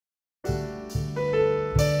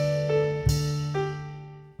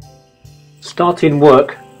Starting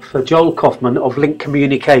work for Joel Kaufman of Link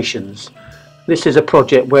Communications. This is a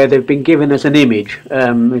project where they've been giving us an image.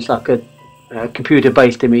 It's like a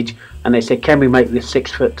computer-based image, and they said, can we make this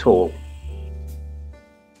 6 foot tall?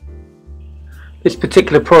 This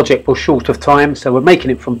particular project was short of time, so we're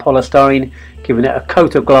making it from polystyrene, giving it a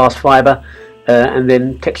coat of glass fibre, and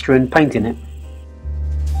then texture and painting it.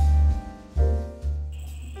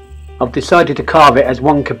 I've decided to carve it as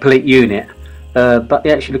one complete unit, but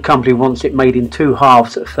the company wants it made in 2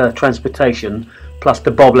 halves for transportation, plus the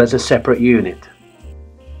bobble as a separate unit.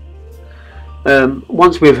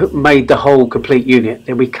 Once we've made the whole complete unit,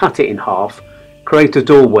 then we cut it in half, create a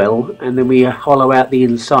door well, and then we hollow out the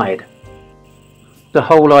inside. The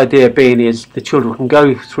whole idea being is the children can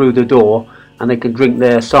go through the door and they can drink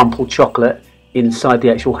their sample chocolate inside the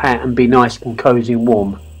actual hat and be nice and cosy and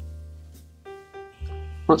warm.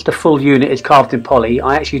 Once the full unit is carved in poly,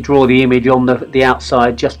 I actually draw the image on the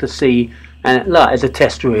outside just to see, and as a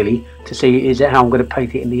test really, to see is it how I'm going to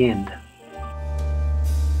paint it in the end.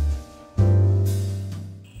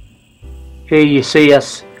 Here you see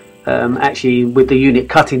us actually with the unit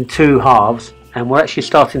cut in 2 halves, and we're actually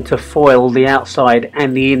starting to foil the outside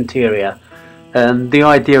and the interior. The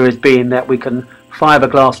idea is being that we can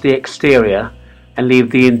fiberglass the exterior and leave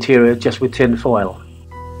the interior just with tin foil.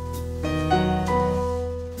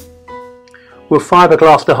 We'll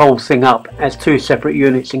fiberglass the whole thing up as 2 separate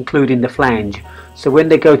units, including the flange, so when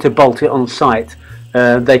they go to bolt it on site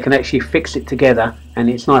they can actually fix it together and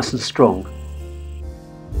it's nice and strong.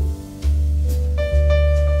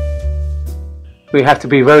 We have to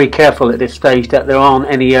be very careful at this stage that there aren't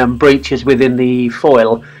any breaches within the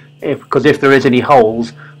foil, because if there is any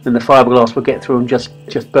holes, then the fiberglass will get through and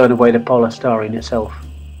just burn away the polystyrene itself.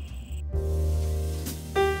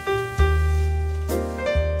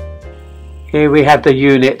 Here we have the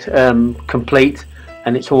unit complete,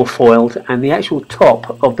 and it's all foiled, and the actual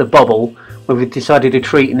top of the bubble, where we've decided to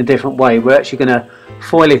treat in a different way, we're actually going to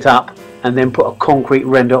foil it up and then put a concrete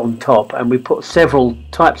render on top, and we put several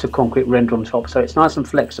types of concrete render on top, so it's nice and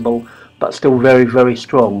flexible but still very, very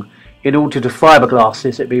strong. In order to fiberglass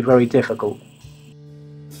this, it'd be very difficult.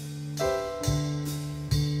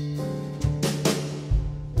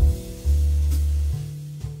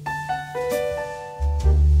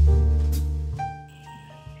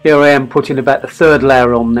 Here I am putting about the 3rd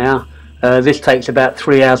layer on now. This takes about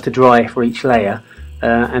 3 hours to dry for each layer,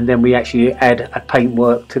 and then we actually add a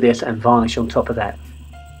paintwork to this and varnish on top of that.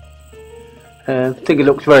 I think it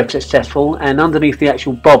looks very successful, and underneath the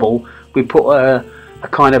actual bobble we put a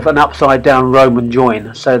kind of an upside down Roman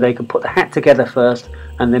join, so they can put the hat together first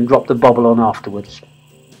and then drop the bobble on afterwards.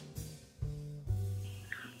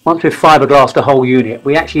 Once we've fiberglassed the whole unit,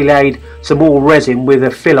 we actually laid some more resin with a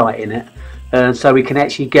phyllite in it, so we can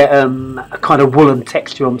actually get a kind of woolen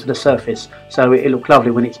texture onto the surface, so it looks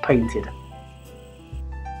lovely when it's painted.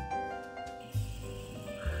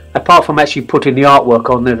 Apart from actually putting the artwork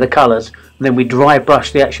on the colours, then we dry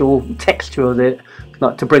brush the actual texture of it,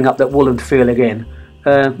 like to bring up that woolen feel again.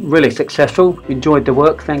 Really successful, enjoyed the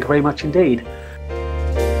work, thank you very much indeed.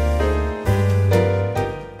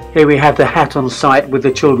 Here we have the hat on site with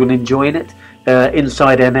the children enjoying it,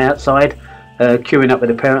 inside and outside, queuing up with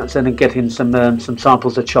the parents and then getting some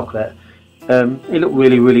samples of chocolate. It looked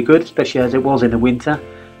really, really good, especially as it was in the winter.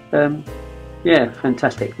 Yeah,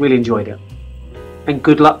 fantastic, really enjoyed it. And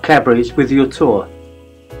good luck Cadburys with your tour.